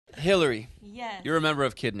Hillary, Yes. you're a member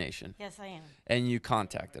of Kid Nation. Yes, I am. And you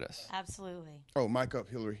contacted us. Absolutely. Oh, mic up,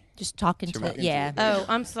 Hillary. Just talking to yeah. Oh,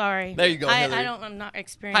 I'm sorry. There you go, Hillary. I'm not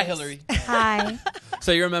experienced. Hi, Hillary. Hi.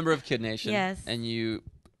 So you're a member of Kid Nation. Yes. And you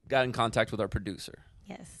got in contact with our producer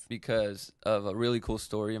Yes. because of a really cool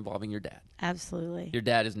story involving your dad. Absolutely. Your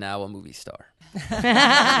dad is now a movie star.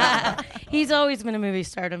 He's always been a movie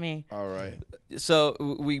star to me. All right. So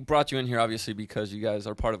we brought you in here obviously because you guys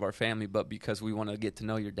are part of our family, but because we want to get to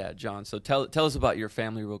know your dad, John. So tell us about your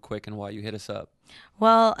family real quick and why you hit us up.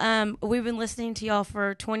 Well, we've been listening to y'all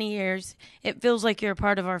for 20 years. It feels like you're a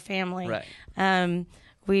part of our family. Right.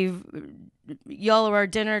 Y'all are our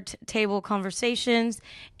dinner table conversations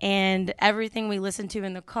and everything we listen to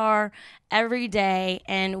in the car every day,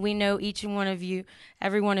 and we know each and one of you,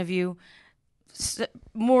 every one of you,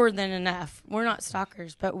 more than enough. We're not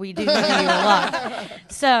stalkers, but we do know you a lot.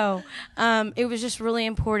 So it was just really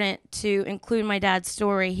important to include my dad's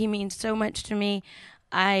story. He means so much to me.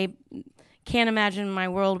 I can't imagine my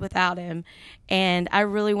world without him, and I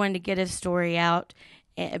really wanted to get his story out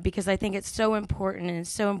because I think it's so important, and it's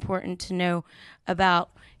so important to know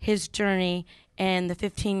about his journey and the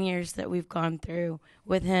 15 years that we've gone through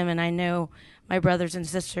with him. And I know my brothers and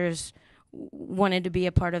sisters wanted to be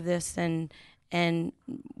a part of this, and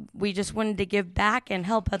we just wanted to give back and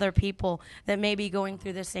help other people that may be going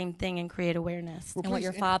through the same thing and create awareness. And what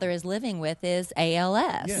your father is living with is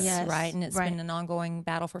ALS, Yes. right? And it's Right. been an ongoing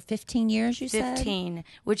battle for 15 years, you said? 15,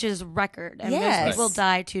 which is record. And Yes. most people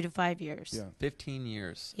die 2 to 5 years. Yeah. 15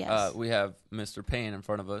 years. Yes. We have Mr. Paine in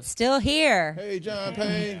front of us. Still here. Hey, John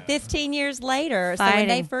Paine. 15 years later. So when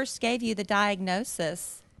they Fighting. first gave you the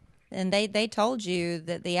diagnosis and they told you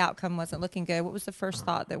that the outcome wasn't looking good, what was the first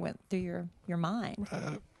thought that went through your mind?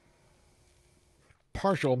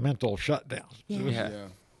 Partial mental shutdown, Yeah.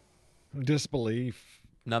 disbelief,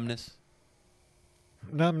 Numbness.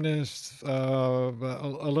 numbness, a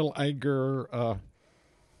little anger,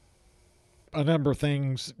 a number of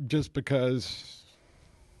things, just because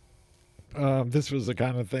this was the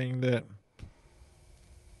kind of thing that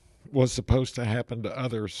was supposed to happen to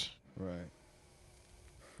others Right.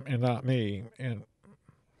 and not me. And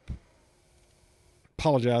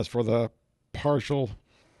apologize for the partial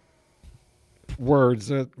words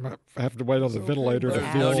that I have to wait on the ventilator to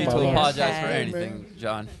brother. feel. No need my to lungs. apologize for Okay. anything,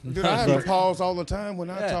 John. Dude, I have to pause all the time when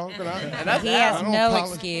I talk. And He has I don't no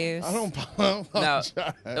apologize. excuse. I don't Now, apologize.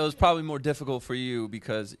 it was probably more difficult for you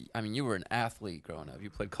because, I mean, you were an athlete growing up. You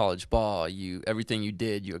played college ball. Everything you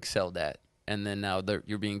did, you excelled at. And then now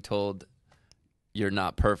you're being told you're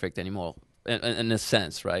not perfect anymore, in a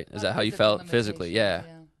sense, right? Is that how you felt physically? Yeah.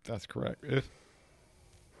 That's correct.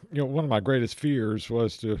 One of my greatest fears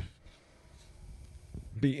was to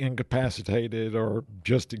be incapacitated or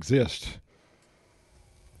just exist.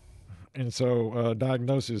 And so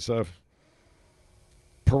diagnosis of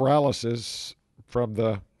paralysis from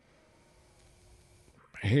the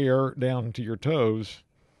hair down to your toes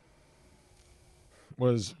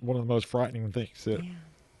was one of the most frightening things that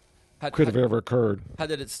could have ever occurred. How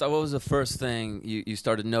did it start? What was the first thing you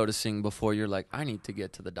started noticing before you're like, I need to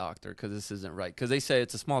get to the doctor because this isn't right? Because they say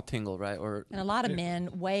it's a small tingle, right? Or And a lot of men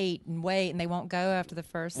wait, and they won't go after the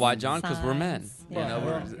first why, John? Because we're men. signs. You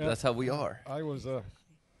know, Yeah. that's how we are. I was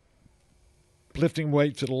lifting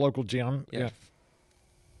weights at a local gym. Yeah.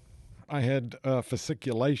 I had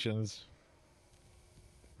fasciculations.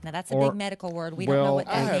 Now, that's a Or- big medical word. We don't know well, what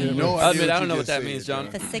I that have means. no I idea. admit, I what don't you know what just that said, means, John.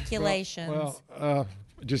 Fasciculations. Well,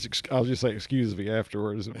 I'll just say excuse me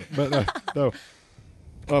afterwards. But no,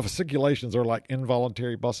 fasciculations are like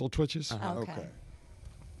involuntary muscle twitches, Okay.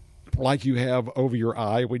 like you have over your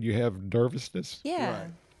eye when you have nervousness. Yeah,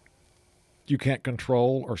 Right. You can't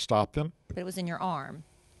control or stop them. but it was in your arm.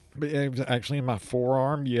 But it was actually in my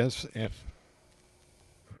forearm, yes,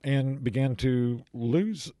 and began to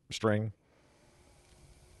lose string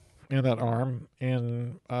in that arm,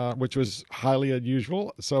 and which was highly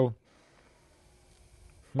unusual. So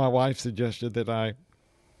my wife suggested that I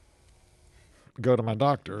go to my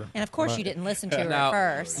doctor. And of course, you didn't listen to her Now, at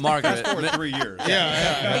first. Margaret, For 3 years.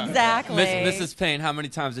 Yeah. Exactly. Mrs. Paine, how many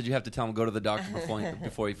times did you have to tell him go to the doctor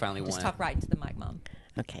before he finally Just went? talk right into the mic, Mom.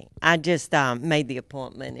 Okay, I just made the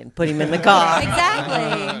appointment and put him in the car.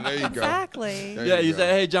 Exactly. There you go. Exactly. There Yeah, you go. say,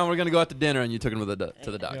 hey, John, we're going to go out to dinner, and you took him to the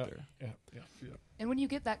doctor. Yeah. And when you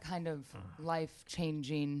get that kind of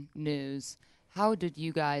life-changing news, how did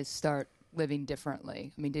you guys start living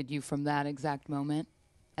differently? I mean, did you from that exact moment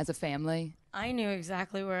as a family? I knew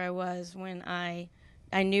exactly where I was when I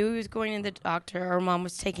knew he was going to the doctor. Our mom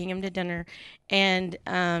was taking him to dinner, and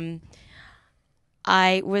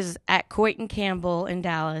I was at Coit and Campbell in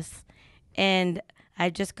Dallas, and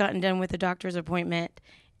I'd just gotten done with the doctor's appointment,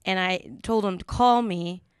 and I told them to call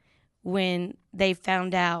me when they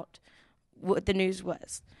found out what the news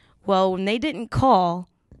was. Well, when they didn't call,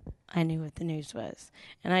 I knew what the news was.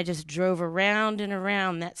 And I just drove around and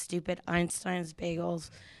around that stupid Einstein's Bagels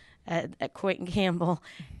at Coit and Campbell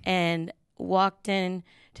and walked in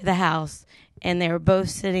to the house, and they were both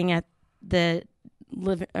sitting at the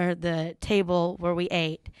the table where we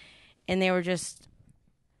ate, and they were just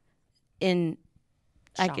in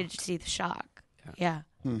I could see the shock. Yeah.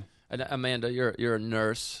 And Amanda, you're a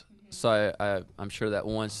nurse, so I'm sure that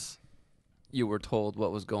once you were told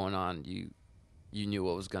what was going on, you knew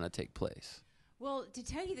what was going to take place. Well, to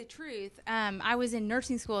tell you the truth, I was in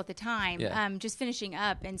nursing school at the time, just finishing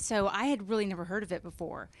up, and so I had really never heard of it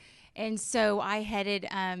before. And so I headed.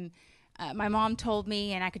 My mom told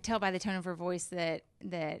me, and I could tell by the tone of her voice that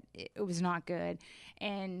it was not good.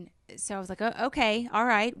 And so I was like, oh, okay, all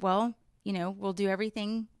right, well, we'll do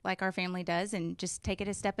everything like our family does, and just take it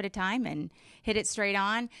a step at a time and hit it straight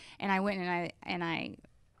on. And I went and I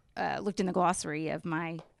looked in the glossary of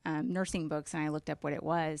my nursing books, and I looked up what it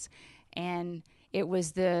was, and it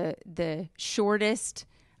was the shortest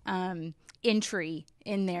entry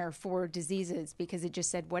in there for diseases, because it just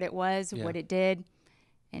said what it was, what it did,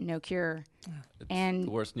 and no cure. It's and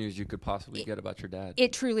the worst news you could possibly get about your dad.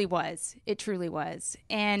 It truly was. It truly was.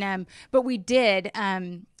 And but we did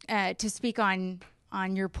to speak on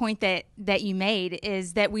your point that you made,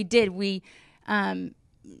 is that we did.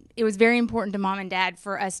 It was very important to Mom and Dad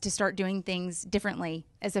for us to start doing things differently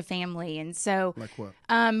as a family. And so like what?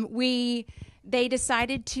 They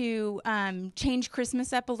decided to change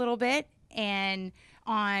Christmas up a little bit, and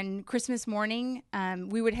on Christmas morning,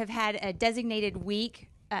 we would have had a designated week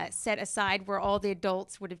set aside where all the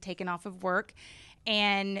adults would have taken off of work,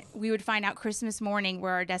 and we would find out Christmas morning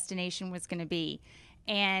where our destination was going to be.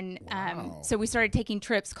 And so we started taking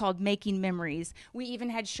trips called Making Memories. We even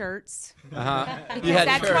had shirts. Because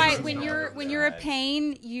that's shirts. Right. When you're a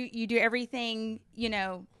Paine, you do everything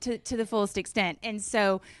to the fullest extent. And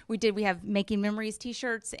so we did. We have Making Memories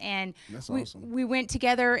T-shirts, and we went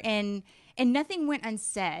together, and nothing went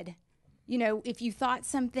unsaid. If you thought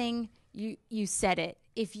something, you said it.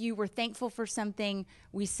 If you were thankful for something,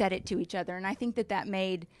 we said it to each other. And I think that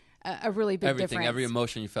made a really big difference. Every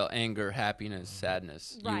emotion you felt, anger, happiness,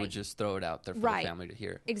 sadness, you would just throw it out there for the family to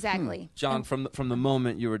hear. Exactly. John, from the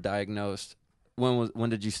moment you were diagnosed, when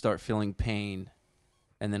did you start feeling pain,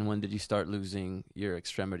 and then when did you start losing your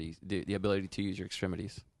extremities, the ability to use your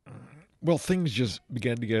extremities? Well, things just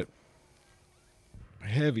began to get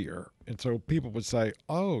heavier, and so people would say,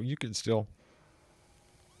 "Oh, you can still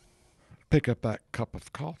pick up that cup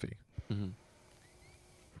of coffee. Mm-hmm.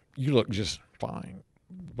 You look just fine."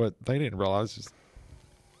 What they didn't realize is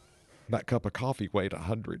that cup of coffee weighed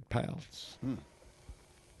 100 pounds.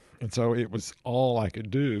 And so it was all I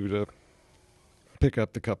could do to pick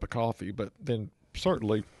up the cup of coffee. But then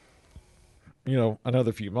certainly,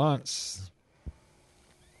 another few months,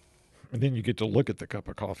 and then you get to look at the cup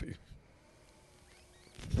of coffee,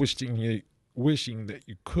 wishing that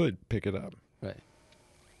you could pick it up. Right.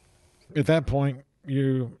 At that point,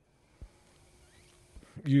 you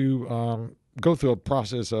go through a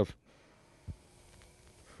process of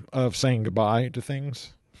saying goodbye to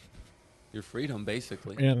things. Your freedom,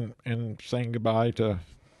 basically. And saying goodbye to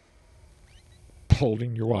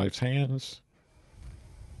holding your wife's hands,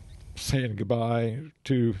 saying goodbye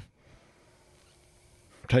to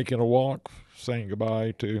taking a walk, saying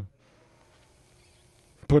goodbye to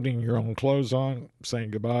putting your own clothes on,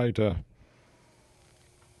 saying goodbye to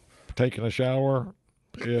taking a shower.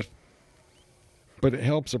 But it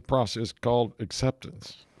helps a process called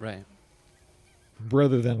acceptance. Right.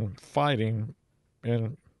 Rather than fighting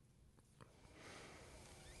and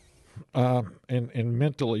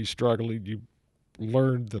mentally struggling, you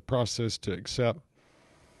learn the process to accept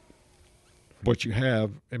what you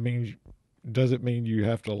have. Doesn't mean you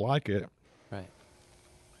have to like it. Right.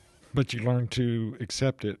 But you learn to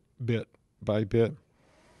accept it bit by bit.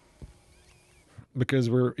 Because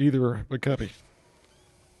we're either becoming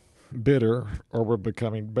bitter or we're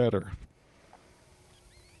becoming better.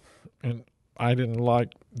 And I didn't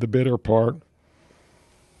like the bitter part.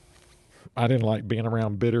 I didn't like being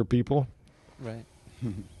around bitter people. Right.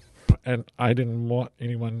 And I didn't want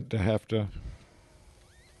anyone to have to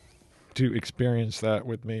experience that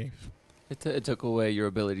with me. It took away your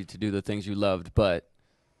ability to do the things you loved, but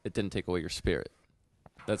it didn't take away your spirit.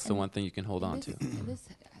 That's the one thing you can hold on to.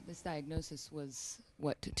 This diagnosis was,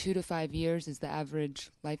 2 to 5 years is the average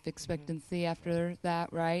life expectancy after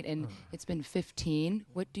that, right? And it's been 15.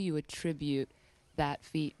 What do you attribute that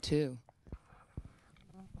feat to?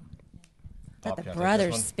 Let Pop, the can I take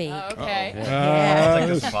brothers this speak. Okay. I'll take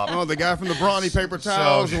this, Pop. Oh, the guy from the brawny paper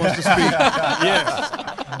towels who wants to speak. Yes.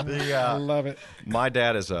 I love it. My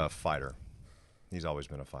dad is a fighter. He's always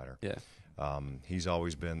been a fighter. Yeah. He's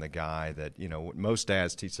always been the guy that, most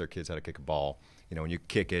dads teach their kids how to kick a ball. When you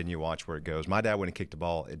kick it and you watch where it goes. My dad, when he kicked a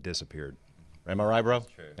ball, it disappeared. Am I right, bro?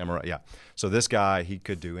 True. Am I right? Yeah. So this guy, he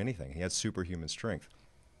could do anything. He had superhuman strength.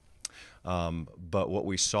 But what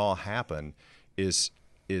we saw happen is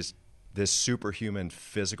this superhuman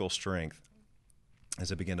physical strength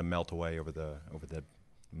as it began to melt away over the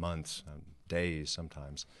months, days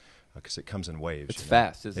sometimes, because it comes in waves. It's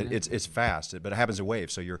fast, isn't it? It's fast, but it happens in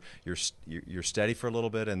waves. So you're steady for a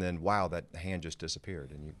little bit, and then wow, that hand just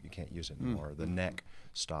disappeared, and you can't use it anymore. The neck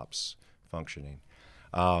stops functioning.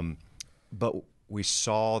 But we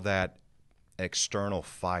saw that external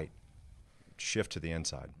fight shift to the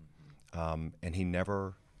inside, and he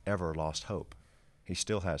never ever lost hope. He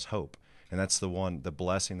still has hope. And that's the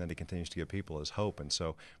blessing that he continues to give people is hope. And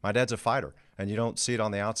so my dad's a fighter, and you don't see it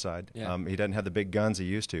on the outside. Yeah. He doesn't have the big guns he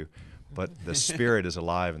used to, but the spirit is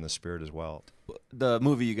alive, and the spirit is well. The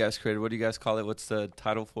movie you guys created, what do you guys call it? What's the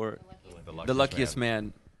title for it? The Luckiest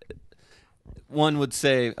Man. One would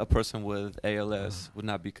say a person with ALS would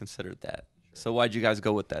not be considered that. So why'd you guys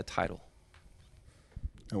go with that title?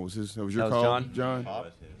 That was your That was call, John?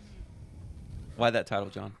 Why that title,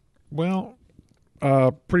 John? Well,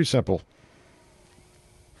 pretty simple.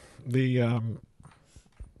 The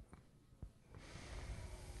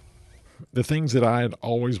things that I had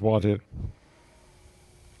always wanted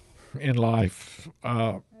in life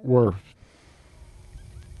were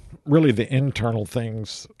really the internal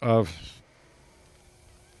things of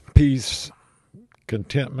peace,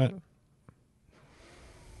 contentment,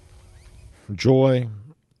 joy,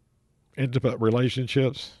 intimate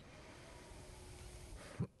relationships,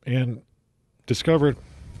 and discovered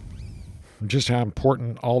just how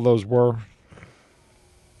important all those were.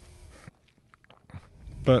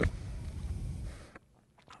 But,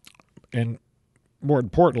 and more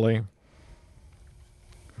importantly,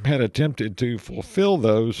 had attempted to fulfill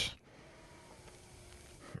those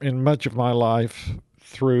in much of my life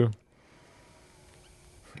through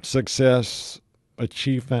success,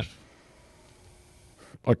 achievement,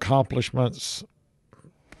 accomplishments,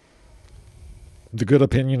 the good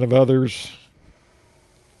opinion of others,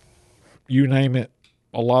 you name it,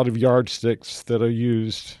 a lot of yardsticks that are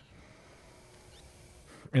used.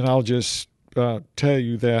 And I'll just tell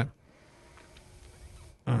you that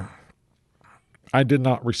I did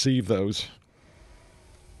not receive those.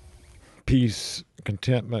 Peace,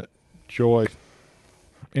 contentment, joy,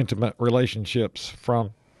 intimate relationships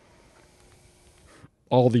from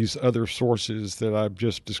all these other sources that I've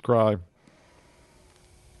just described.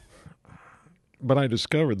 But I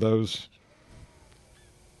discovered those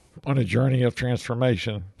on a journey of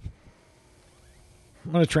transformation,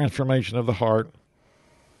 on a transformation of the heart,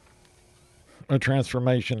 a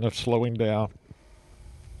transformation of slowing down,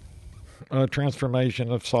 a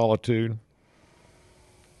transformation of solitude,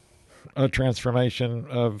 a transformation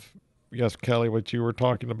of, yes, Kelly, what you were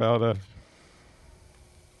talking about,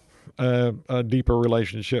 a deeper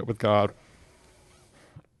relationship with God.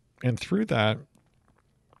 And through that,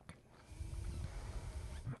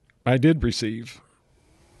 I did receive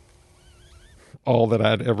all that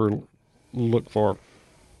I'd ever looked for,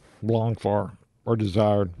 longed for, or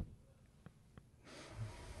desired.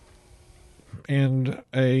 And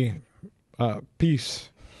a peace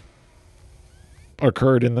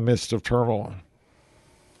occurred in the midst of turmoil.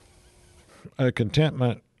 A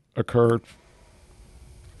contentment occurred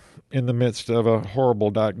in the midst of a horrible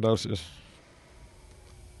diagnosis.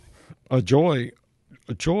 A joy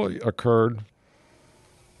occurred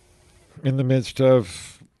in the midst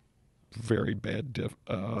of very bad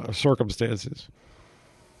circumstances.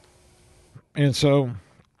 And so,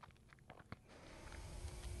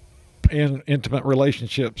 and intimate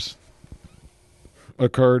relationships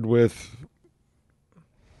occurred with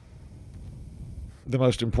the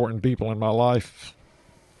most important people in my life: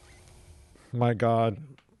 my God,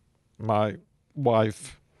 my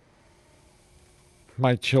wife,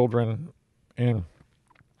 my children. And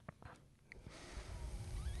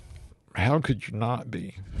how could you not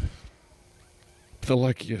be the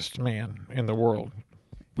luckiest man in the world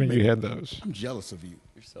when you had those? I'm jealous of you.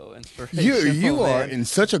 You're so inspirational. You are in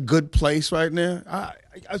such a good place right now.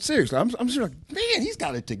 I seriously, I'm just like, man, he's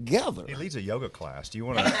got it together. He leads a yoga class. Do you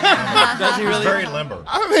want to? Does he really? Very limber.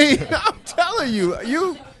 I mean, I'm telling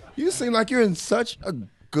you, you seem like you're in such a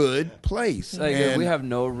good place. Like, And we have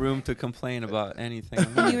no room to complain about anything.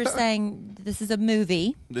 You were saying this is a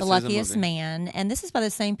movie, This The is a Luckiest movie. Man, and this is by the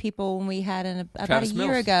same people when we had about Travis a year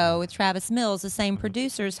Mills. ago with Travis Mills, the same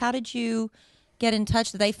producers. How did you get in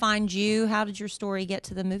touch? Did they find you? How did your story get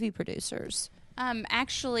to the movie producers?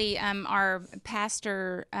 Actually, our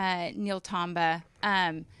pastor, Neil Tomba,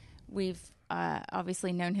 we've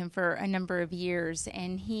obviously known him for a number of years,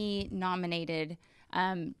 and he nominated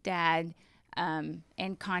Dad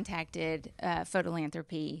and contacted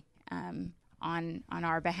Photolanthropy on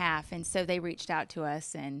our behalf. And so they reached out to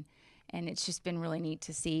us, and it's just been really neat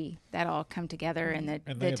to see that all come together and And they the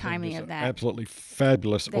have been timing just of an that. absolutely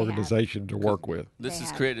fabulous They have. organization to work with. This They is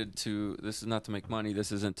have. created to. This is not to make money.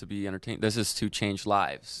 This isn't to be entertained. This is to change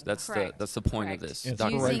lives. That's Correct. the point Correct. of this.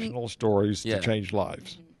 Inspirational stories Yeah. to change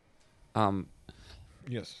lives.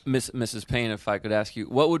 Yes. Mrs. Paine, if I could ask you,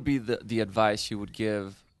 what would be the advice you would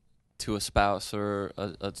give to a spouse or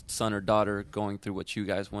a son or daughter going through what you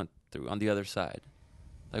guys went through on the other side?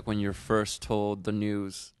 Like when you're first told the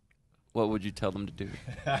news, what would you tell them to do?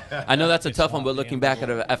 I know that's a tough one, but looking back at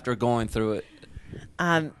it after going through it,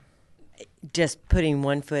 Just putting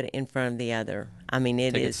one foot in front of the other. I mean,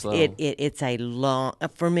 Take it is slow. it's a long.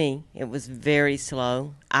 For me, it was very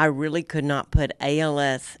slow. I really could not put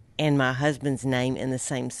ALS and my husband's name in the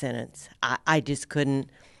same sentence. I just couldn't.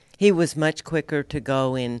 He was much quicker to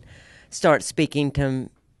go and start speaking to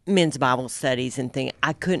men's Bible studies and things.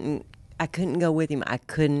 I couldn't go with him. I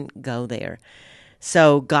couldn't go there.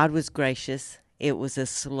 So God was gracious. It was a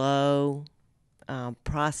slow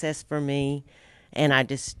process for me, and I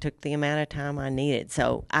just took the amount of time I needed.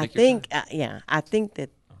 So I think that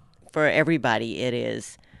for everybody it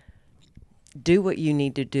is do what you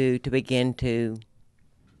need to do to begin to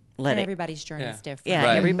let And it. everybody's journey Yeah. is different. Yeah,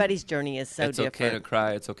 Right. everybody's journey is so it's okay to different.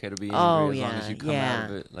 cry. It's okay to be angry Oh, as long as yeah, you come out yeah.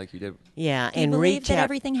 of it like you did. Yeah, Do you and believe reach that out.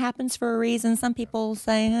 everything happens for a reason? Some people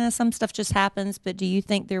say some stuff just happens, but do you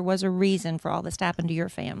think there was a reason for all this to happen to your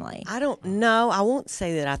family? I don't know. I won't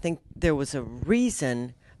say that I think there was a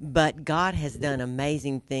reason, but God has done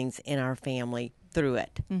amazing things in our family through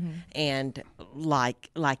it. And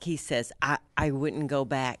like he says, I wouldn't go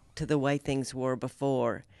back to the way things were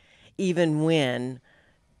before, even when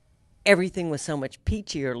everything was so much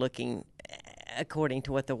peachier looking, according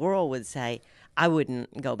to what the world would say. I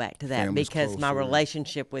wouldn't go back to that Family's because my closer.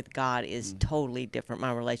 relationship with God is totally different.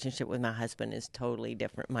 My relationship with my husband is totally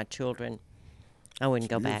different. My children, I wouldn't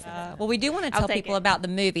go back. Well, we do want to I'll tell take people it. about the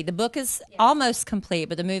movie. The book is almost complete,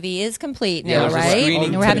 but the movie is complete Yeah, now, there's a right? screening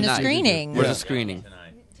And we're having a tonight. screening. There's a screening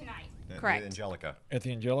Correct. Angelica At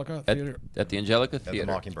the Angelica at, Theater. at the Angelica at the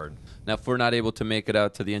Theater. Mockingbird. Now, if we're not able to make it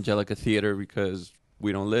out to the Angelica Theater because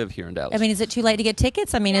we don't live here in Dallas, I mean, is it too late to get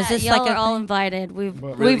tickets? I mean, is this y'all like are a all thing? invited. We've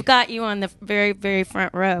Really? got you on the very, very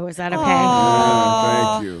front row. Is that okay?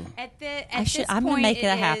 Thank you. I'm gonna make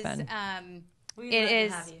it happen.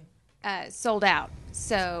 It is sold out.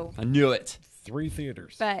 So, I knew it. 3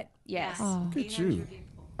 theaters. but yes. Look at you.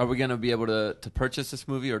 Are we going to be able to purchase this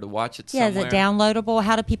movie or to watch it Yeah, somewhere? is it downloadable?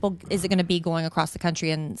 How do people? Is it going to be going across the country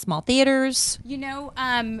in small theaters? You know,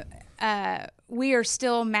 we are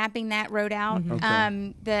still mapping that road out.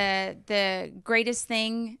 The greatest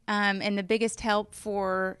thing and the biggest help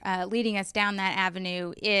for leading us down that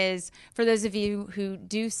avenue is for those of you who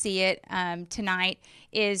do see it tonight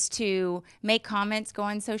is to make comments, go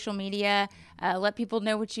on social media, let people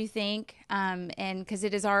know what you think, and because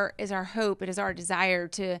it is our hope, it is our desire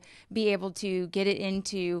to be able to get it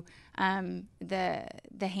into the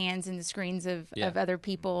hands and the screens of other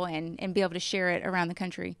people and be able to share it around the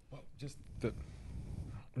country. Just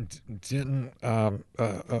didn't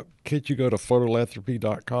can't you go to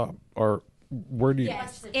photolanthropy.com or where do you?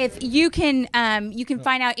 If you can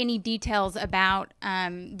find out any details about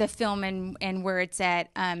the film and where it's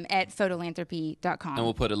at photolanthropy.com. And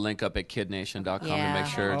we'll put a link up at kidnation.com to Yeah. make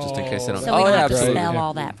sure, just in case they don't. So we don't have to absolutely. spell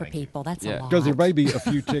all that for people. That's Yeah. a lot. Because there may be a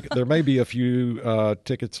few there may be a few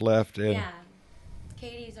tickets left, and Yeah.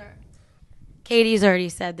 Katie's already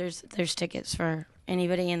said there's tickets for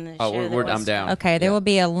anybody in the Oh, show. that I'm wants- down. Okay, there Yeah. will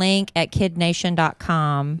be a link at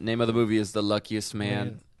kidnation.com. Name of the movie is The Luckiest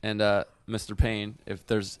Man. And Mr. Paine, if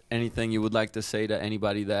there's anything you would like to say to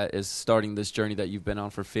anybody that is starting this journey that you've been on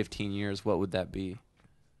for 15 years, what would that be?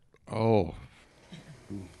 oh,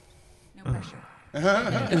 No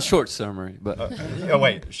pressure. In short summary, but Oh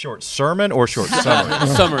wait, short sermon or short summary?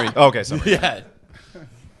 summary. Okay, summary. Yeah.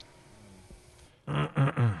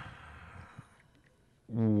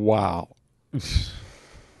 wow.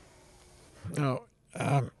 No,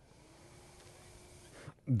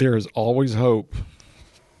 there is always hope,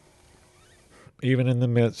 even in the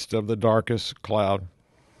midst of the darkest cloud.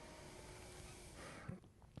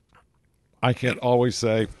 I can't always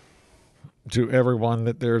say to everyone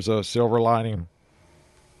that there's a silver lining,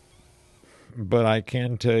 but I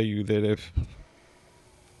can tell you that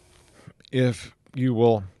if you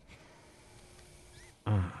will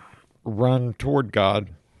run toward God,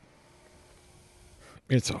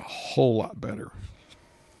 it's a whole lot better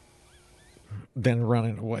than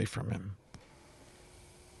running away from him.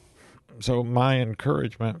 So my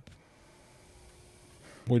encouragement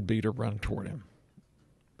would be to run toward him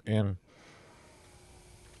and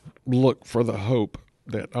look for the hope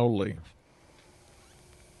that only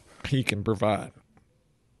he can provide.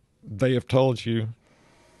 They have told you,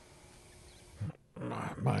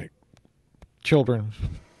 my children,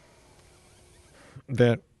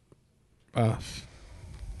 that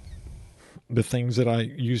the things that I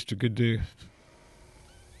used to could do,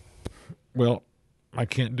 well, I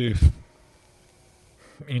can't do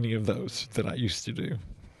any of those that I used to do.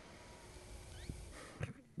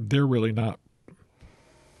 They're really not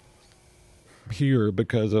here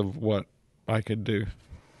because of what I could do.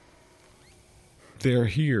 They're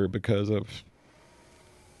here because of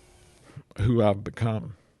who I've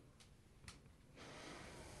become.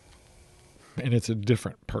 And it's a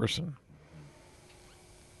different person.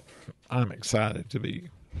 I'm excited to be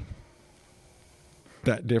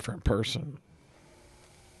that different person.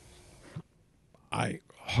 I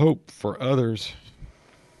hope for others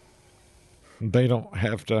they don't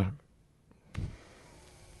have to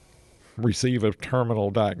receive a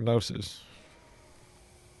terminal diagnosis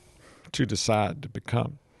to decide to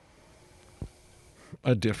become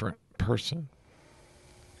a different person.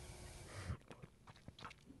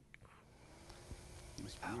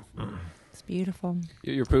 It's beautiful.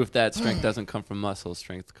 You're proof that strength doesn't come from muscle.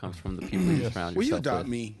 Strength comes from the people you surround Will you yourself adopt with.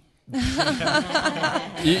 me?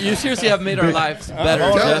 You seriously have made our lives better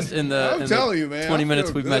just in the, telling you, man, 20 I minutes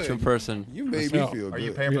feel we've met you good. in person. You made me feel good. Are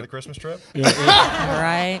you paying for the Christmas trip?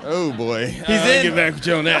 Right. Oh boy, He's I'll in. get back with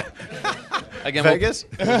you on that. Again, Vegas?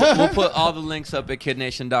 we'll put all the links up at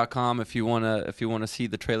kidnation.com if you wanna see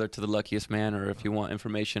the trailer to The Luckiest Man, or if you want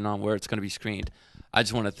information on where it's going to be screened. I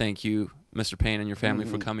just want to thank you, Mr. Paine, and your family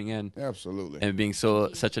for coming in Absolutely. and being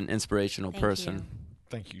such an inspirational Thank person. you.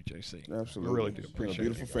 Thank you, JC. Absolutely. I really do What a appreciate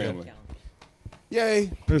beautiful it. family.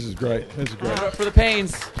 Yay. This is great. This is great. For the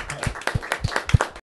Paines.